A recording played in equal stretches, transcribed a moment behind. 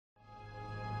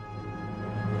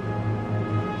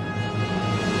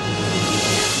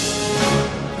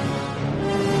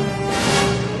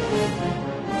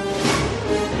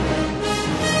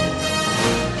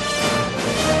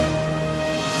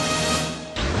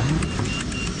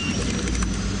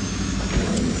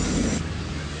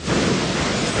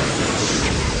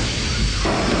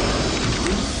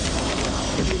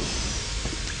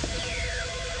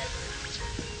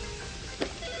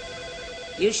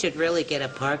You should really get a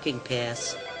parking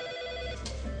pass.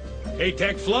 Hey,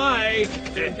 Tech Fly!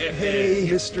 Hey,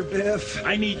 Mr. Biff.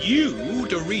 I need you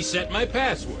to reset my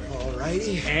password.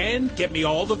 Alrighty. And get me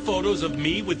all the photos of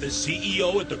me with the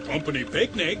CEO at the company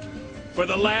picnic for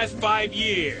the last 5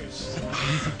 years.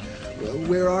 Well,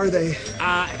 where are they?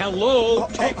 Hello,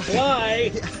 Tech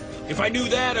Fly. If I knew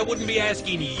that, I wouldn't be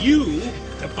asking you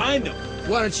to find them.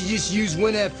 Why don't you just use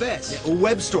WinFS? A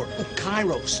web store.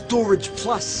 Cairo. Storage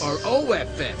Plus. Or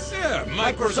OFS? Yeah,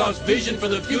 Microsoft's vision for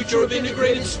the future of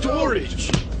integrated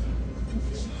storage.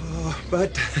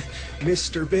 But,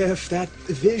 Mr. Biff, that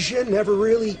vision never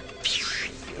really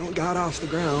got off the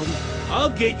ground.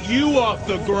 I'll get you off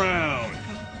the ground.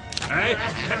 Right?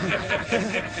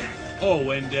 Oh,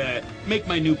 and make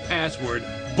my new password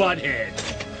Butthead.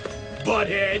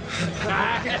 Butthead.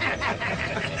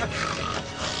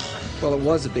 Well, it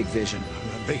was a big vision.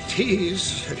 A big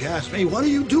tease, if you ask me. What are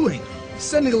you doing?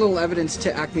 Sending a little evidence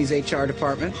to Acme's HR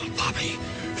department. Bobby,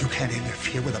 you can't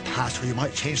interfere with a past where you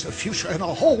might change the future, and the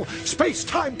whole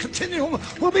space-time continuum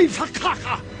will be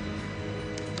fakaka.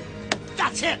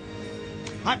 That's it.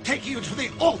 I'm taking you to the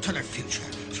alternate future,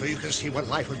 so you can see what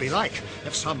life would be like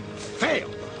if some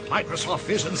failed Microsoft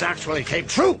visions actually came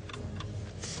true.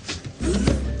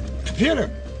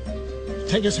 Computer,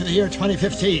 take us to the year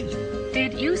 2015.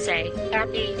 Did you say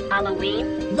Happy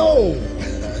Halloween? No!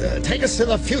 Take us to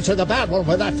the future, the bad one,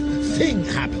 where that thing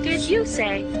happened. Did you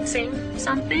say sing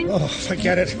something? Oh,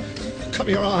 forget it.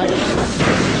 Cover your eyes.